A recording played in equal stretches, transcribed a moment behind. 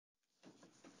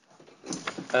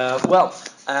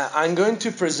I'm going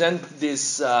to present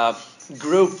this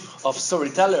group of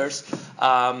storytellers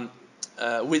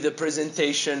with a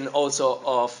presentation also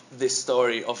of the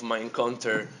story of my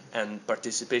encounter and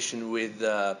participation with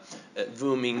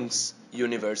Wu Ming's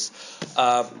universe.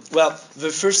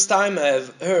 The first time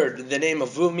I've heard the name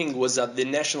of Wu Ming was at the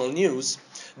national news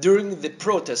during the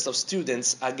protest of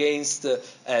students against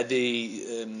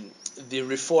the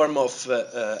reform of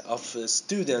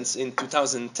students in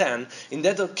 2010. In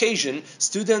that occasion,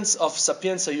 students of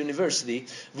Sapienza University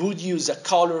would use a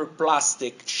colored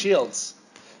plastic shields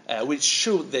which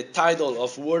showed the title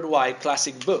of worldwide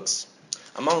classic books.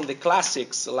 Among the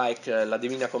classics like La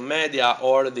Divina Commedia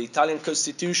or the Italian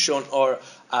Constitution or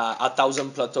A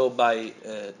Thousand Plateaux by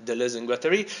Deleuze and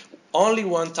Guattari, only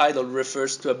one title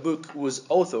refers to a book whose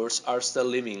authors are still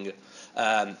living.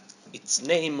 Its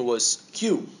name was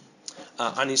Q,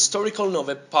 an historical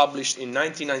novel published in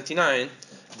 1999,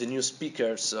 the new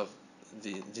speakers of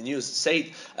the news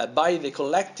said, by the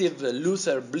collective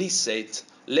Luther Blissett,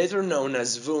 later known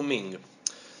as Wu Ming.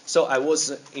 So I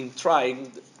was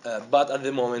intrigued, but at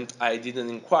the moment I didn't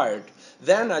inquire.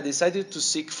 Then I decided to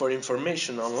seek for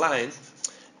information online,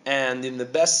 and in the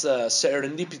best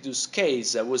serendipitous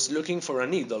case, I was looking for a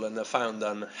needle and I found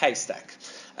a haystack.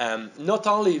 Not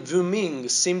only Wu Ming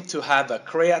seemed to have a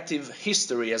creative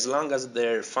history as long as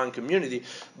their fan community,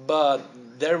 but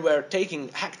they were taking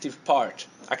active part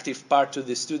to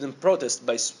the student protest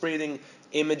by spreading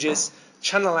images,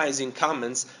 channelizing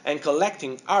comments, and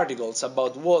collecting articles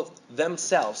about what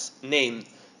themselves named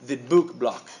the book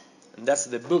block. And that's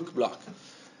the book block.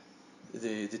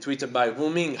 The tweeted by Wu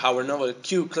Ming, our novel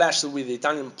Q clashed with the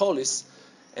Italian police,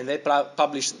 and they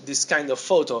published this kind of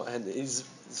photo, and it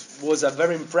was a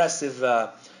very impressive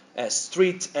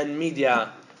street and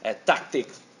media tactic.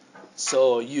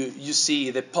 So you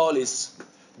see the police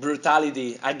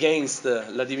brutality against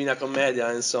La Divina Commedia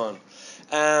and so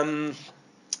on.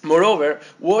 Moreover,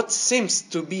 what seems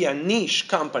to be a niche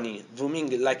company, Wu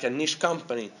Ming like a niche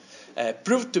company,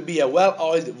 proved to be a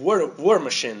well-oiled war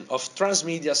machine of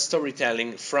transmedia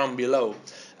storytelling from below.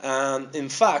 In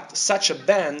fact, such a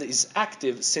band is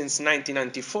active since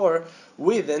 1994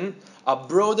 within a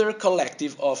broader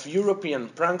collective of European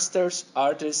pranksters,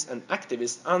 artists, and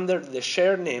activists under the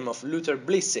shared name of Luther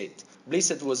Blissett.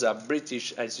 Blissett was a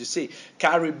British, as you see,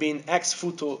 Caribbean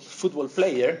ex-football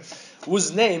player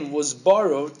whose name was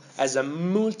borrowed as a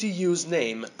multi-use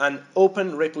name, an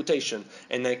open reputation,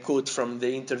 and I quote from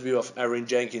the interview of Aaron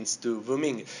Jenkins to Wu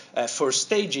Ming, for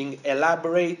staging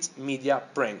elaborate media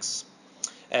pranks.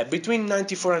 Between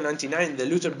 1994 and 1999, the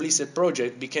Luther Blissett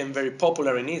project became very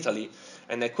popular in Italy,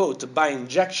 and I quote, by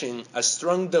injecting a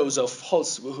strong dose of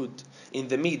falsehood in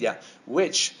the media,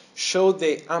 which showed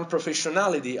the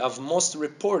unprofessionality of most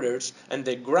reporters and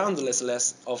the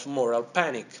groundlessness of moral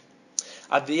panic.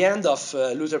 At the end of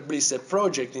Luther Blissett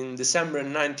project in December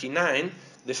 1999,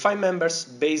 the 5 members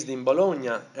based in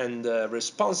Bologna and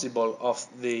responsible of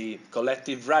the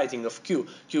collective writing of Q.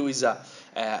 Q is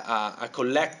a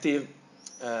collective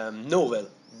novel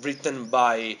written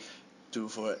by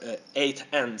 8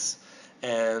 hands,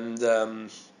 and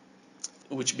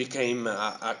which became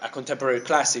a contemporary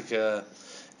classic,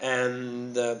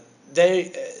 and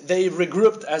they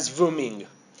regrouped as Wu Ming.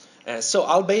 So,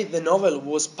 albeit the novel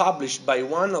was published by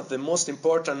one of the most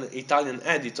important Italian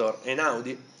editor,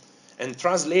 Einaudi, and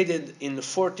translated in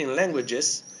 14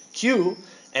 languages, Q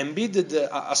embedded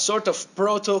a sort of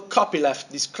proto-copyleft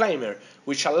disclaimer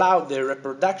which allowed the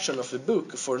reproduction of a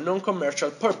book for non-commercial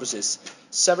purposes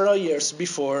several years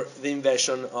before the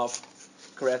invention of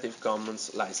Creative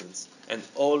Commons license. And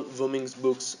all Wu Ming's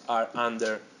books are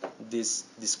under this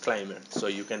disclaimer, so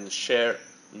you can share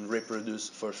and reproduce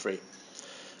for free.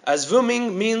 As Wu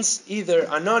Ming means either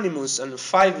anonymous and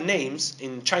 5 names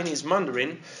in Chinese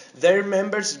Mandarin, their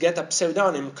members get a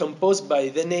pseudonym composed by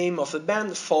the name of a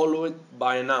band followed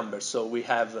by a number. So we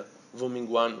have Wu Ming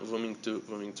 1, Wu Ming 2,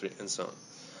 Wu Ming 3, and so on.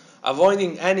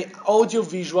 Avoiding any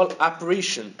audiovisual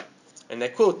apparition, and I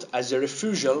quote, as a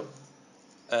refusal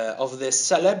of the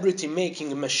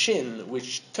celebrity-making machine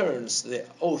which turns the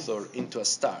author into a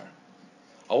star.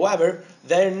 However,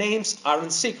 their names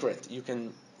aren't secret. You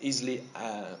can easily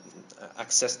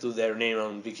access to their name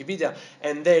on Wikipedia,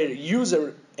 and their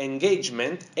user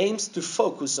engagement aims to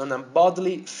focus on a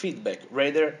bodily feedback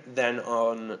rather than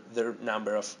on their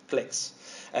number of clicks.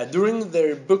 During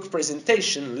their book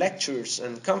presentation, lectures,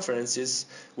 and conferences,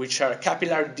 which are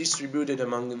capillarly distributed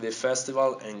among the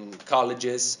festival and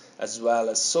colleges, as well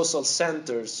as social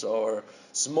centers or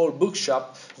small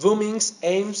bookshop, Wu Ming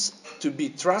aims to be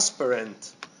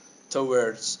transparent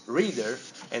towards reader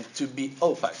and to be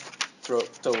opaque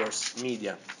towards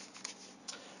media.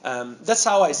 That's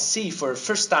how I see for the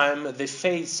first time the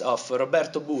face of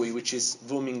Roberto Bui, which is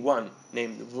Wuming 1,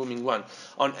 named Wuming 1,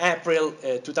 on April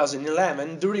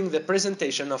 2011 during the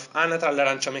presentation of Anatra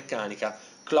l'Arancia Meccanica,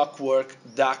 Clockwork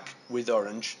Duck with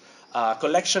Orange, a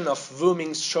collection of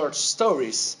Wuming's short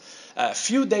stories. A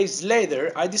few days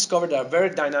later, I discovered a very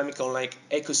dynamic online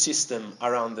ecosystem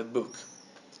around the book.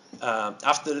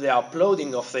 After the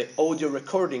uploading of the audio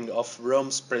recording of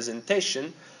Rome's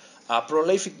presentation, a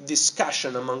prolific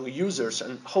discussion among users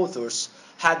and authors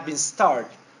had been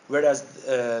started, whereas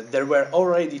there were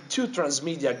already 2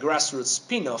 transmedia grassroots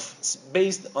spin-offs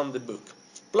based on the book.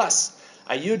 Plus,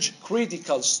 a huge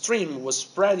critical stream was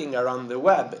spreading around the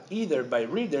web, either by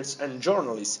readers and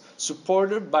journalists,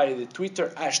 supported by the Twitter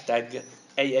hashtag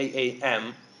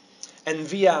AAAM, and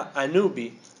via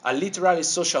Anubi, a literary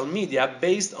social media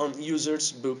based on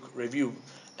users' book review.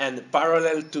 And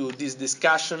parallel to this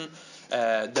discussion,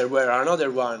 there were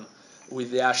another one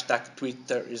with the hashtag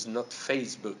Twitter is not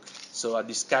Facebook. So a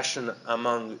discussion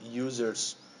among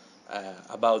users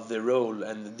about the role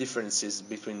and the differences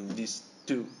between these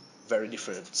 2 very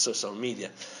different social media.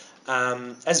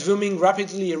 As Wuming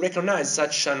rapidly recognized,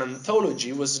 such an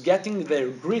anthology was getting their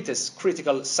greatest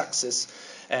critical success,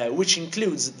 which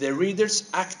includes the reader's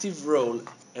active role,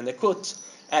 and I quote,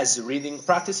 as reading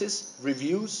practices,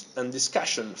 reviews, and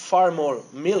discussion far more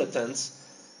militant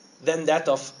than that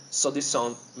of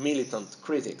soi-disant militant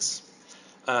critics.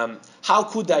 How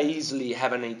could I easily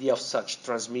have an idea of such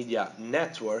transmedia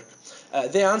network?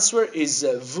 The answer is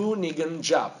Vu Nguyen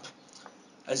Giap.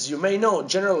 As you may know,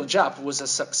 General Giap was a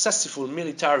successful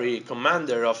military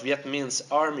commander of Viet Minh's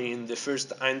army in the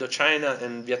First Indochina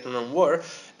and Vietnam War,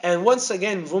 and once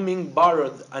again Wuming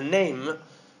borrowed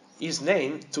his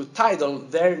name to title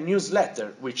their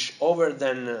newsletter, which over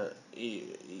than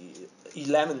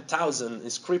 11,000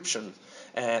 inscriptions,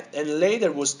 and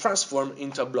later was transformed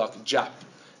into a blog, Giap.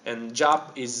 And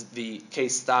Giap is the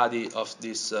case study of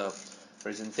this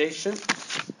presentation.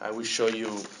 I will show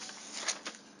you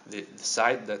the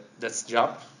site that's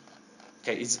Giap.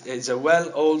 Okay, it's a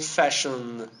well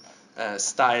old-fashioned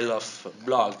style of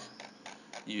blog.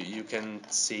 You can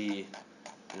see,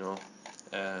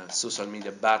 social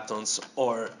media buttons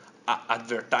or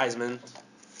advertisement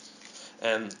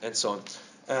and so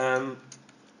on.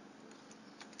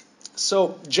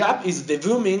 So Giap is the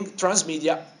Wuming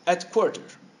transmedia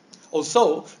headquarters.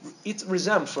 Although it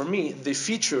resembles for me the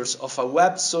features of a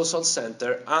web social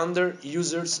center under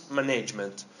users'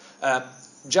 management.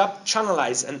 Giap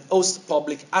channelize and host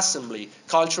public assembly,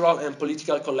 cultural and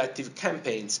political collective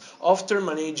campaigns, often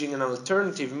managing an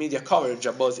alternative media coverage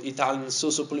about Italian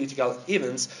socio-political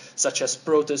events such as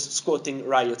protests, squatting,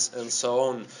 riots, and so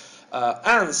on.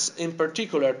 Hence, in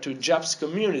particular to Giap's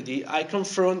community, I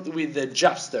confront with the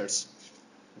Giapsters,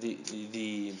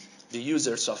 the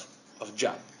users of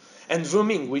Giap, and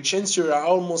Wuming, which ensure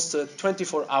almost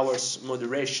 24 hours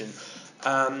moderation.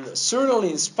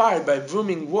 Certainly inspired by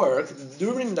Wuming work,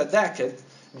 during the decade,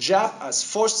 Giap has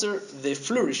fostered the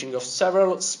flourishing of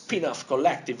several spin-off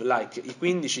collectives like I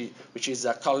 15, which is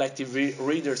a collective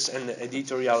readers and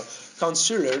editorial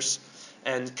counselors,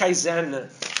 and Kaizen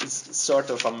is sort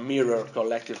of a mirror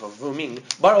collective of Wuming,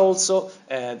 but also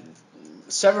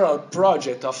several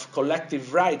projects of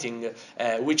collective writing,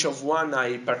 which of one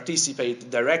I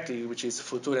participate directly, which is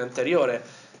Futuro Anteriore,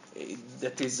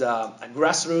 that is a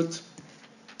grassroots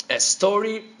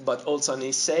story, but also an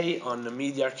essay on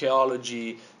media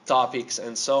archaeology topics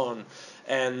and so on.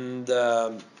 And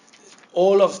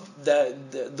all of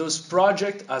those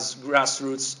projects as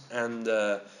grassroots, and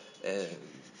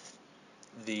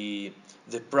the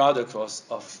product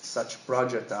of such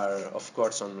project are, of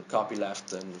course, on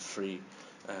copyleft and free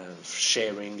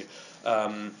sharing.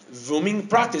 Wuming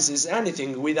practices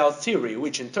anything without theory,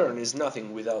 which in turn is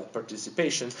nothing without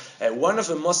participation. One of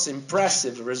the most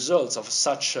impressive results of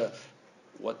such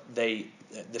what they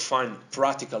define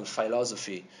practical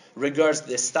philosophy regards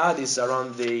the studies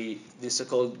around the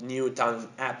so-called New Italian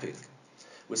epic.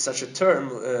 With such a term,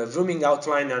 Wuming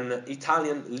outlined an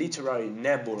Italian literary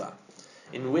nebula,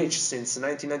 in which, since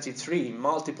 1993,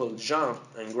 multiple genre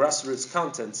and grassroots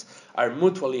contents are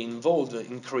mutually involved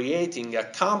in creating a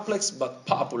complex but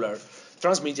popular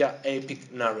transmedia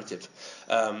epic narrative.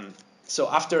 So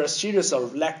after a series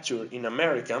of lectures in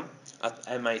America, at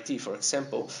MIT for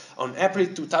example, on April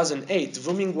 2008,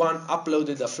 Wuming 1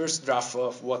 uploaded a first draft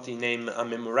of what he named a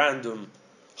memorandum,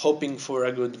 hoping for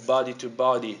a good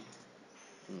body-to-body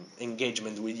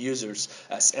engagement with users.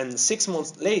 And 6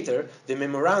 months later, the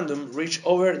memorandum reached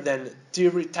over than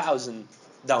 30,000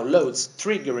 downloads,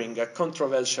 triggering a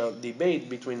controversial debate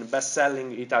between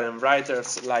best-selling Italian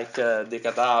writers like De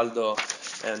Cataldo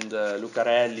and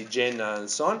Lucarelli, Jenna, and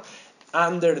so on,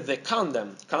 under the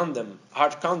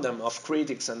hard condemn of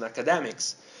critics and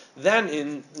academics.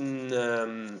 Then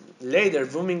later,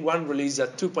 Booming 1 released a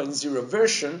 2.0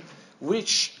 version,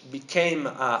 which became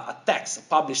a text, a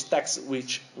published text,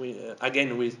 which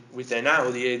again with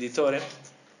Einaudi editore.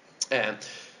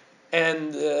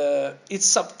 And its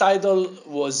subtitle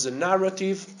was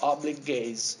Narrative Oblique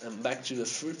Gaze and Back to the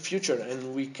Future,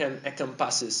 and we can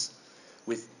encompass this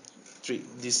with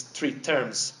these three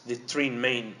terms, the three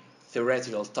main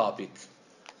theoretical topics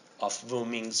of Wu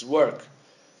Ming's work.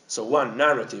 So one,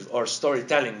 narrative or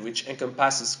storytelling, which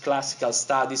encompasses classical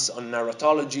studies on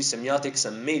narratology, semiotics,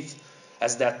 and myth,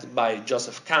 as that by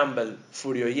Joseph Campbell,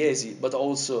 Furio Iesi, but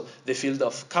also the field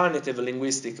of cognitive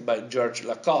linguistics by George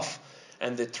Lakoff,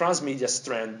 and the transmedia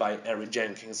strand by Henry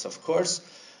Jenkins, of course.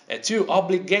 Two,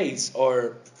 oblique gaze,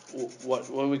 or what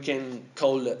we can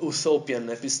call utopian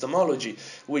epistemology,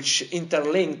 which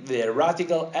interlink the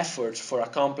radical effort for a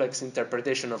complex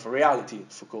interpretation of reality,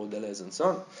 Foucault, Deleuze, and so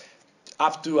on,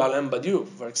 up to Alain Badiou,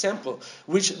 for example,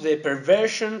 which the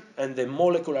perversion and the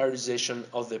molecularization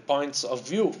of the points of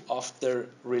view often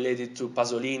related to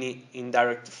Pasolini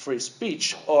indirect free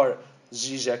speech or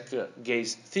Zizek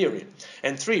gaze theory.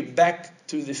 And three, back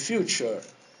to the future,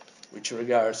 which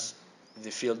regards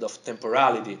the field of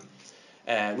temporality,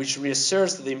 which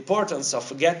reasserts the importance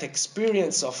of Gatti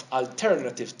experience of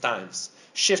alternative times,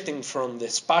 shifting from the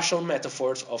spatial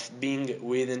metaphors of being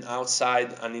within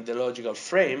outside an ideological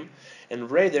frame,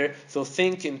 and rather to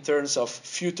think in terms of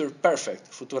future perfect,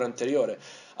 futuro anteriore,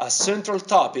 a central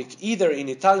topic either in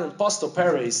Italian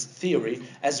post-operaist theory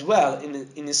as well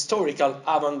in historical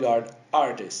avant-garde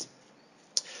artists.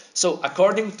 So,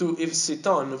 according to Yves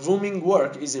Citon, Wu Ming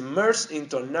work is immersed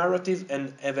into a narrative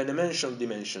and evidential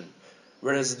dimension,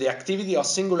 whereas the activity of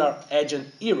singular agent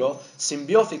hero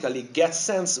symbiotically gets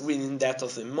sense within that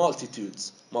of the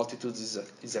multitudes. Multitudes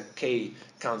is a key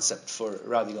concept for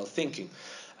radical thinking.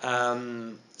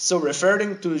 So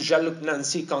referring to Jean-Luc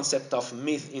Nancy's concept of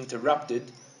myth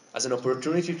interrupted as an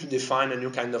opportunity to define a new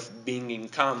kind of being in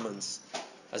commons,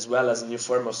 as well as a new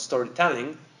form of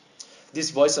storytelling,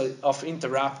 this voice of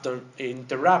interruption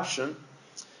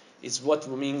is what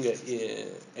Wu Ming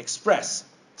express.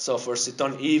 So for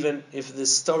Citon, even if the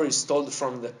story is told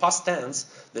from the past tense,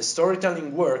 the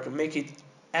storytelling work make it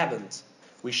event,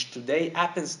 which today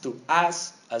happens to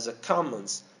us as a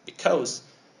commons, because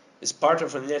it's part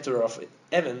of a nature of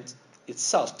event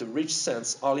itself to reach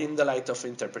sense only in the light of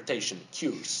interpretation,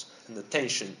 cures, and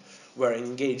attention were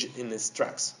engaged in its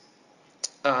tracks.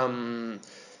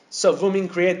 So Wu Ming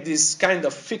create this kind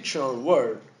of fictional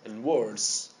word and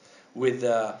words with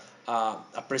a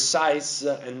precise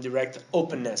and direct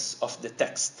openness of the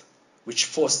text, which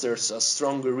fosters a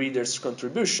stronger reader's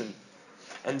contribution.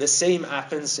 And the same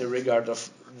happens in regard of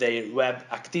their web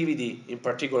activity, in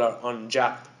particular on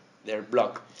JAP, their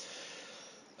blog.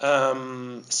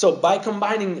 So by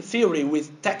combining theory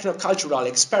with technocultural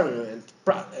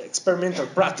experimental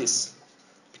practice,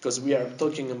 because we are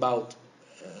talking about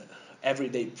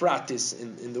everyday practice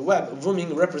in the web, Wu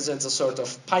Ming represents a sort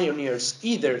of pioneers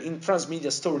either in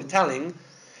transmedia storytelling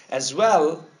as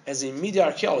well as in media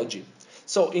archaeology.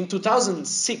 So in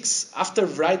 2006, after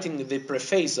writing the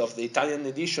preface of the Italian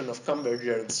edition of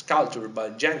Convergence Culture by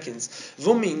Jenkins,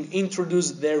 Wu Ming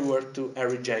introduced their work to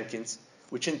Henry Jenkins,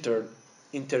 which in turn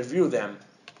interviewed them.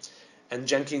 And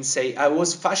Jenkins say, I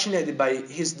was fascinated by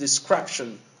his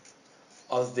description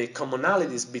of the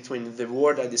commonalities between the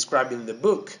word I described in the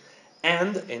book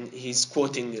and he's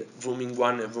quoting Wu Ming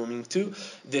 1 and Wu Ming 2,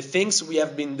 the things we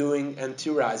have been doing and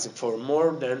theorizing for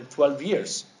more than 12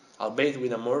 years, albeit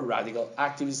with a more radical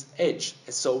activist edge.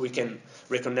 And so we can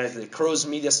recognize the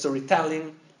cross-media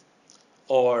storytelling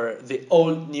or the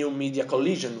old new media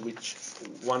collision, which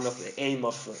one of the aim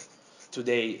of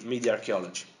today media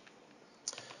archaeology.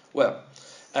 Well,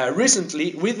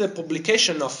 recently, with the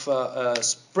publication of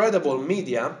Spreadable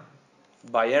Media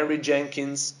by Henry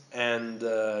Jenkins and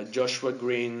Joshua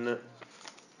Green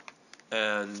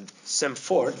and Sam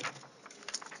Ford,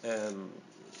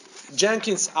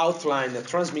 Jenkins outlined a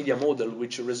transmedia model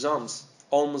which resumes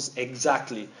almost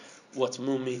exactly what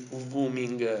Wu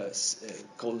Ming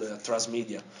called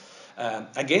transmedia.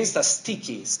 Against a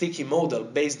sticky model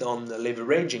based on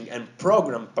leveraging and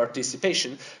program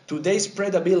participation, today's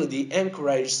spreadability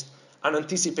encourages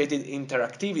unanticipated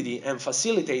interactivity and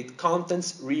facilitate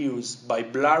content's reuse by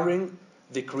blurring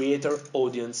the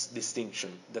creator-audience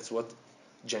distinction. That's what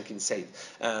Jenkins said.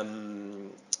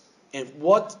 And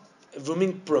what Wu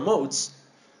Ming promotes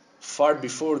far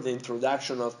before the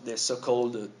introduction of the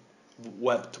so-called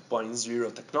Web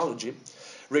 2.0 technology,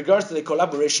 regards the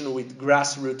collaboration with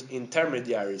grassroots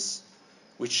intermediaries,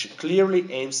 which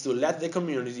clearly aims to let the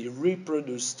community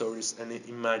reproduce stories and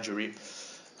imagery.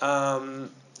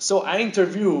 So I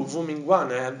interview Wu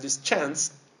Mingguan, I have this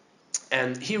chance,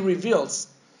 and he reveals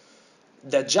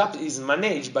that JAP is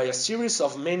managed by a series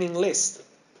of mailing lists,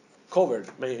 covered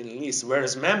mailing lists,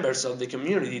 whereas members of the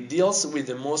community deals with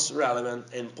the most relevant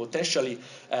and potentially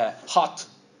hot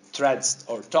threads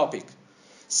or topic.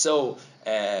 So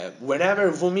whenever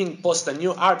Wu Ming posts a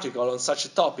new article on such a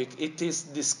topic, it is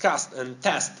discussed and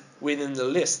tested within the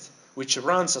list, which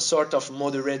runs a sort of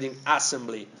moderating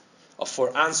assembly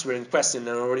for answering questions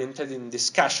and oriented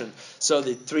discussion. So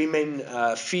the three main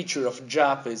features of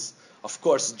JAP is, of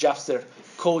course, JAPster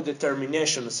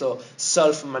co-determination, so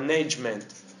self-management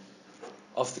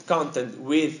of the content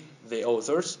with the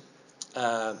authors,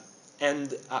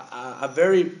 and a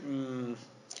very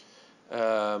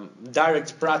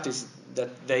direct practice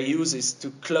that they use is to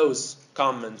close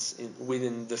comments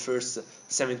within the first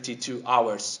 72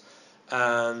 hours.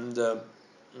 And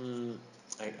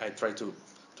I try to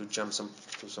jump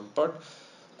to some part.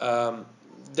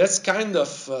 That's kind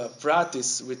of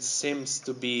practice which seems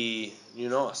to be,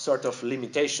 a sort of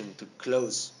limitation to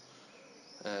close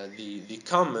the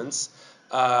comments,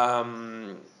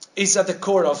 is at the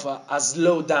core of a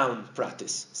slow down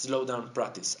practice,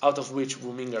 out of which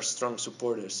Wu Ming are strong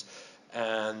supporters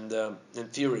and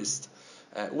theorists.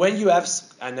 When you have,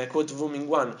 and I quote Wu Ming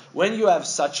Guan, when you have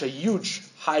such a huge,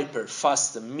 hyper,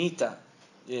 fast, meta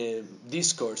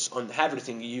discourse on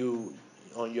everything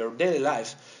on your daily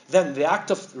life, then the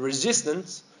act of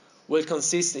resistance will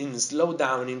consist in slow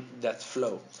downing that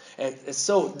flow. And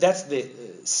so that's the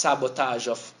sabotage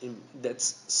of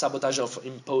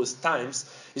imposed times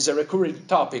is a recurring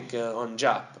topic on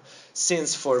JAP,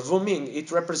 since for Wu Ming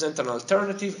it represents an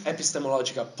alternative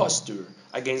epistemological posture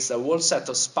against a whole set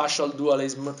of spatial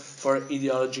dualism for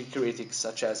ideology critics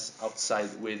such as outside,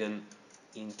 within,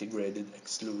 integrated,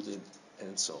 excluded,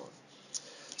 and so on.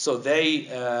 So they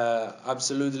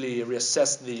absolutely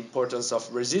reassess the importance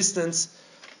of resistance,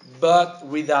 but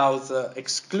without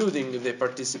excluding the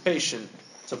participation.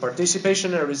 So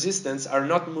participation and resistance are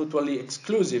not mutually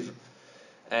exclusive,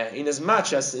 in as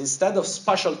much as instead of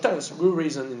spatial terms, we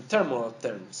reason in thermal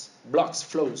terms: blocks,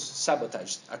 flows,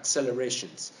 sabotage,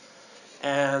 accelerations.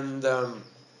 And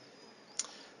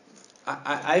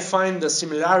I find the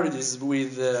similarities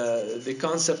with the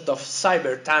concept of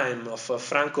cyber time of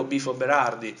Franco Bifo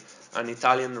Berardi, an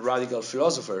Italian radical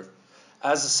philosopher.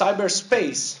 As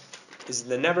cyberspace is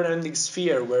the never-ending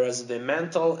sphere, whereas the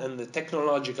mental and the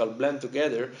technological blend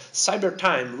together, cyber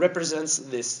time represents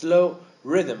the slow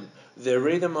rhythm, the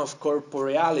rhythm of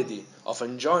corporeality, of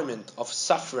enjoyment, of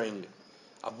suffering,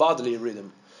 a bodily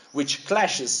rhythm, which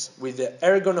clashes with the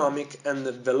ergonomic and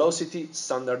the velocity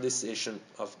standardization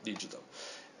of digital.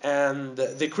 And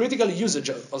the critical usage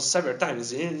of cyber time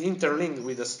is interlinked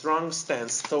with a strong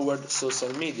stance toward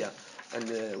social media.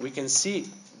 And we can see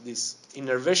this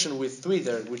innervation with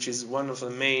Twitter, which is one of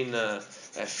the main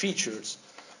features.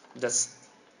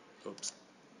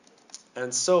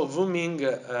 And so Wu Ming,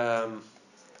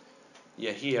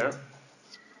 here,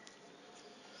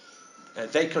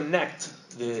 they connect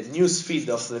the news feed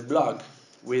of the blog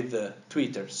with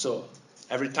Twitter. So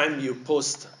every time you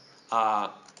post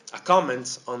a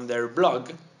comment on their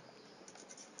blog,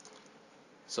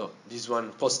 so this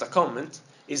one post a comment,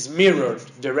 is mirrored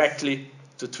directly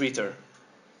to Twitter.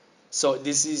 So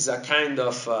this is a kind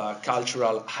of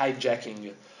cultural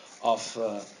hijacking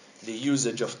of the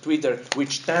usage of Twitter,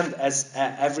 which tend, as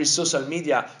every social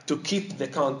media, to keep the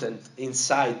content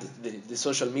inside the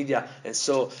social media, and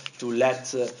so to let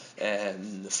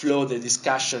flow the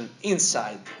discussion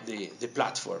inside the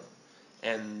platform.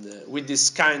 And with this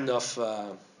kind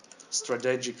of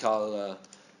strategical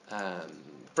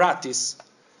practice,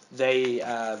 they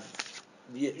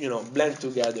blend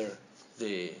together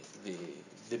the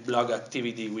blog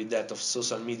activity with that of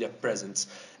social media presence.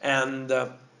 And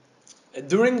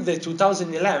during the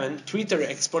 2011, Twitter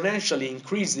exponentially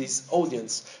increased its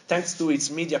audience thanks to its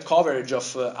media coverage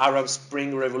of Arab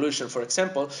Spring Revolution, for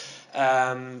example.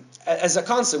 As a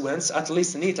consequence, at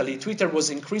least in Italy, Twitter was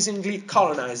increasingly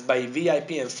colonized by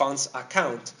VIP and funds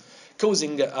accounts,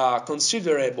 causing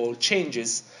considerable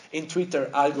changes in Twitter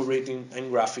algorithm and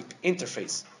graphic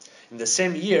interface. In the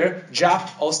same year, JAP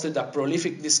hosted a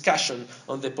prolific discussion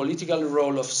on the political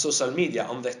role of social media,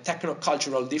 on the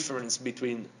techno-cultural difference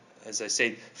between, as I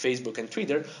said, Facebook and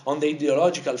Twitter, on the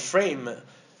ideological frame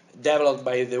developed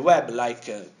by the web, like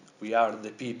we are the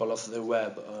people of the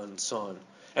web, and so on.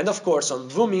 and of course on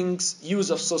Ming's use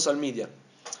of social media.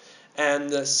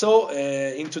 And so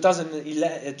in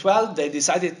 2012 they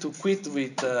decided to quit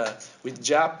with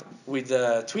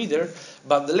Twitter,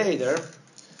 but later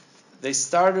they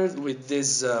started with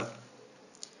this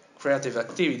creative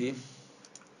activity.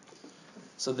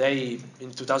 So they,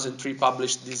 in 2003,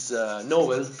 published this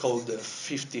novel called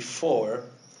 54,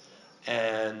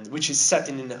 and which is set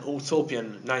in an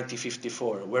utopian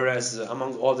 1954, whereas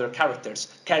among other characters,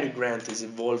 Cary Grant is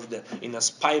involved in a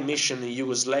spy mission in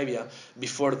Yugoslavia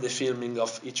before the filming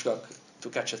of Hitchcock To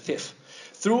Catch a Thief,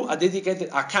 through a dedicated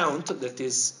account that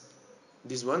is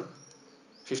this one,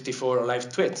 54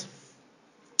 live tweet.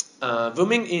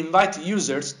 Ming invite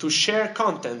users to share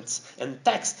contents and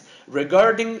text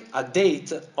regarding a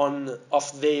date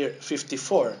of their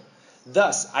 54,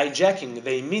 thus hijacking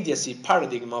the immediacy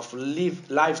paradigm of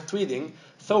live tweeting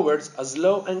towards a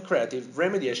slow and creative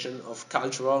remediation of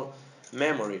cultural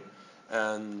memory.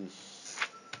 And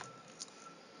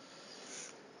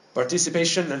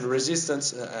participation and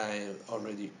resistance, I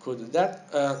already quoted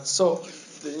that. So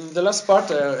in the last part,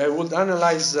 I would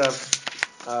analyze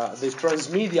the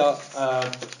transmedia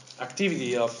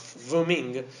activity of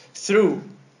Ming through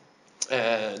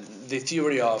the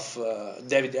theory of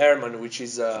David Ehrman, which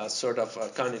is a sort of a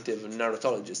cognitive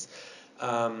narratologist.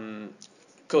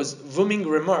 Because Ming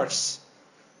remarks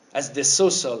as the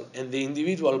social and the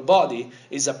individual body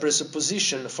is a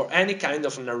presupposition for any kind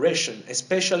of narration,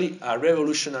 especially a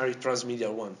revolutionary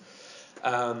transmedia one.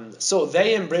 So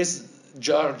they embrace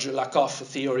George Lakoff's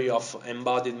theory of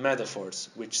embodied metaphors,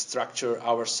 which structure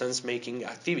our sense-making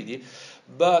activity,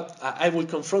 but I will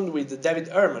confront with David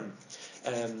Ehrman.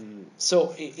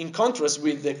 So in contrast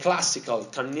with the classical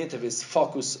cognitivist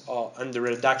focus on the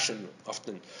reduction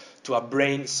often to a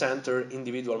brain-centered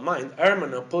individual mind,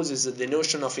 Ehrman opposes the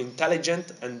notion of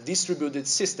intelligent and distributed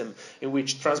system in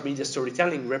which transmedia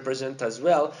storytelling represents as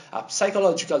well a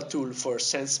psychological tool for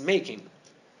sense-making.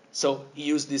 So he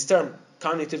used this term,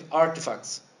 cognitive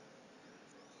artifacts,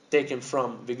 taken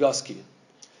from Vygotsky.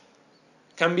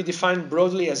 Can be defined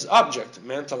broadly as object,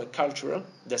 mental and cultural,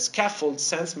 that scaffold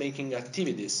sense-making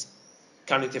activities.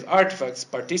 Cognitive artifacts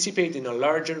participate in a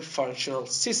larger functional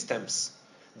systems.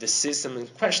 The system in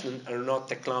question are not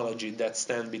technology that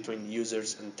stand between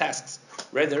users and tasks.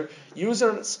 Rather,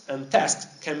 users and tasks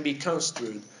can be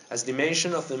construed as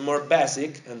dimension of the more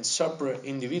basic and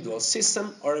supra-individual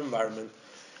system or environment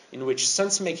in which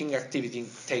sense-making activity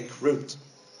take root.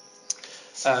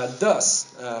 Thus,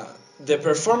 the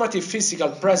performative physical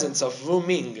presence of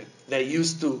Ming, they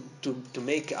used to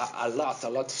make a lot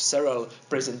of several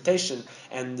presentation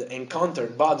and encounter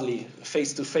bodily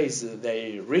face-to-face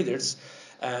their readers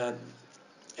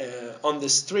on the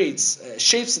streets,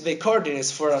 shapes the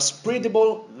coordinates for a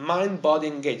spreadable mind-body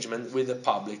engagement with the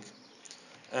public.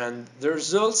 And the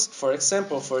results, for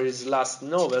example, for his last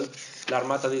novel,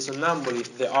 L'Armata dei Sonnambuli,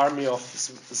 The Army of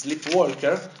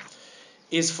Sleepwalker,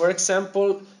 is, for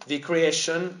example, the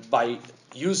creation by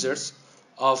users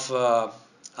of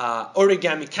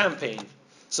origami campaign.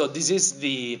 So this is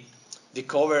the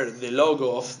cover, the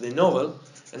logo of the novel,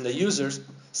 and the users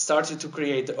started to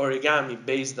create origami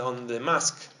based on the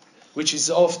mask, which is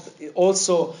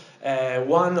also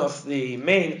one of the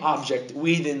main objects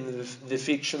within the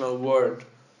fictional world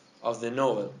of the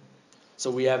novel.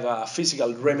 So we have a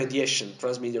physical remediation,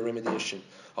 transmedia remediation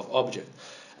of object.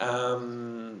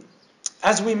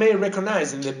 As we may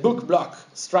recognize in the book block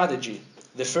strategy,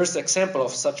 the first example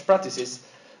of such practices,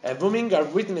 Ming are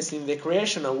witnessing the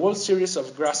creation of a whole series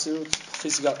of grassroots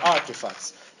physical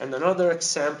artifacts. And another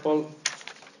example,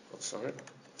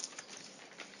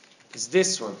 is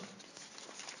this one,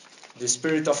 the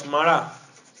Spirit of Marat,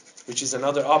 which is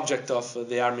another object of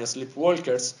the Army of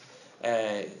Sleepwalkers,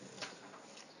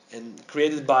 and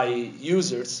created by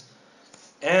users.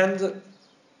 And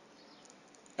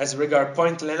as regard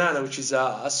Point Lenana, which is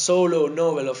a solo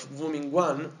novel of Ming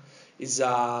 1, is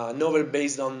a novel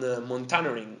based on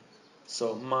mountaineering,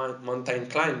 so mountain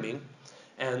climbing.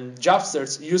 And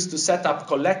jobsters used to set up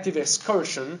collective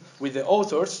excursion with the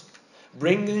authors,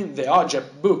 bringing the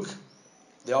object book,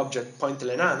 the object Point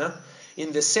Lenana,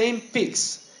 in the same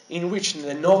peaks in which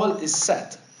the novel is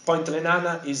set. Point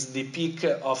Lenana is the peak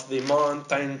of the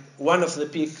mountain, one of the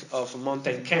peaks of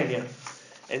Mountain Kenya.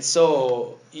 And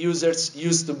so users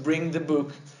used to bring the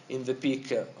book in the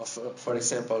peak of, for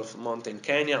example, of Mountain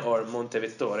Kenya or Monte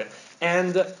Vettore,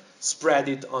 and spread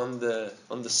it on the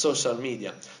social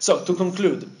media. So to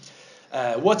conclude,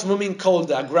 What Ming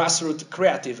called a grassroots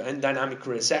creative and dynamic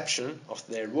reception of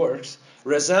their works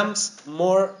resembles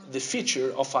more the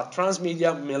feature of a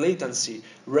transmedia militancy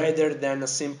rather than a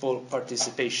simple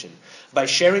participation. By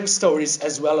sharing stories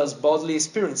as well as bodily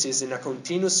experiences in a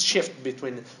continuous shift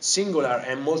between singular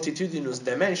and multitudinous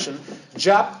dimension,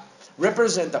 JAP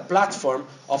represent a platform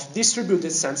of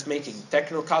distributed sense-making,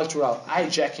 technocultural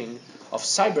hijacking of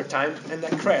cybertime, and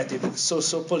a creative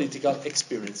socio-political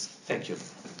experience. Thank you.